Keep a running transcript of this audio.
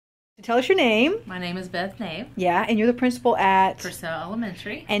Tell us your name. My name is Beth Nave. Yeah, and you're the principal at Purcell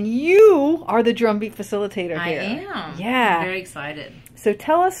Elementary. And you are the drumbeat facilitator I here. am. Yeah. I'm very excited. So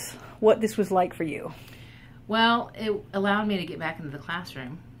tell us what this was like for you. Well, it allowed me to get back into the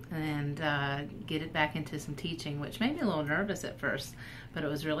classroom and get it back into some teaching, which made me a little nervous at first, but it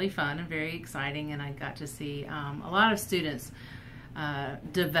was really fun and very exciting, and I got to see a lot of students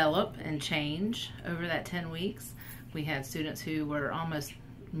develop and change over that 10 weeks. We had students who were almost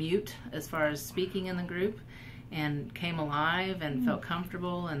mute as far as speaking in the group and came alive and felt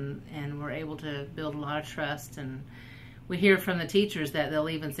comfortable and were able to build a lot of trust. And we hear from the teachers that they'll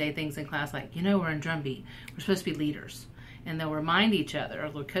even say things in class like, you know, we're in drumbeat, we're supposed to be leaders, and they'll remind each other or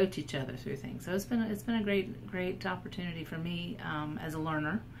they'll coach each other through things. So it's been a great opportunity for me as a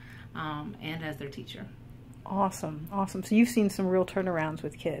learner and as their teacher. Awesome. So you've seen some real turnarounds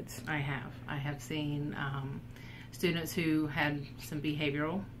with kids. I have seen students who had some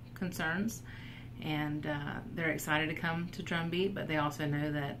behavioral concerns, and they're excited to come to drumbeat, but they also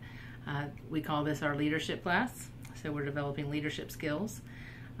know that we call this our leadership class. So we're developing leadership skills,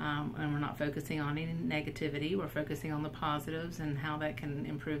 and we're not focusing on any negativity. We're focusing on the positives and how that can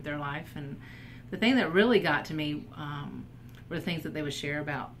improve their life. And the thing that really got to me were the things that they would share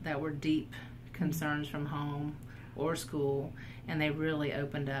about that were deep concerns from home or school, and they really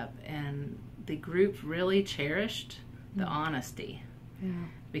opened up, and the group really cherished the honesty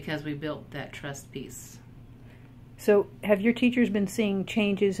because we built that trust piece. So have your teachers been seeing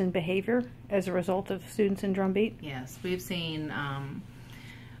changes in behavior as a result of students in drumbeat? Yes, we've seen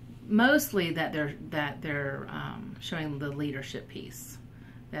mostly that they're showing the leadership piece,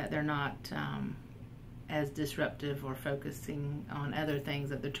 that they're not as disruptive or focusing on other things,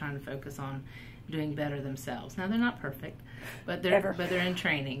 that they're trying to focus on doing better themselves. Now, they're not perfect, but they're in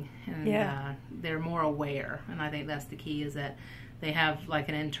training, and they're more aware. And I think that's the key, is that they have like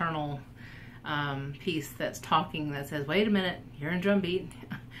an internal piece that's talking, that says, wait a minute, you're in drumbeat,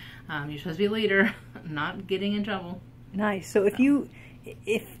 you're supposed to be a leader, not getting in trouble. Nice. So if you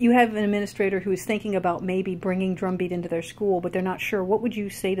have an administrator who is thinking about maybe bringing drumbeat into their school, but they're not sure, what would you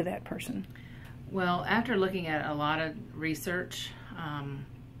say to that person? Well, after looking at a lot of research,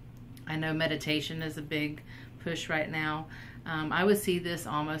 I know meditation is a big push right now. I would see this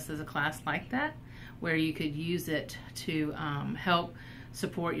almost as a class like that, where you could use it to help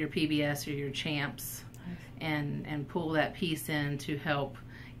support your PBS or your champs, and pull that piece in to help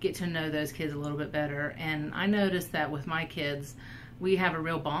get to know those kids a little bit better. And I noticed that with my kids, we have a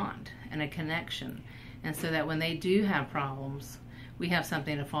real bond and a connection, and so that when they do have problems, we have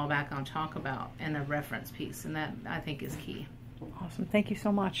something to fall back on, talk about, and a reference piece, and that I think is key. Awesome. Thank you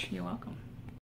so much. You're welcome.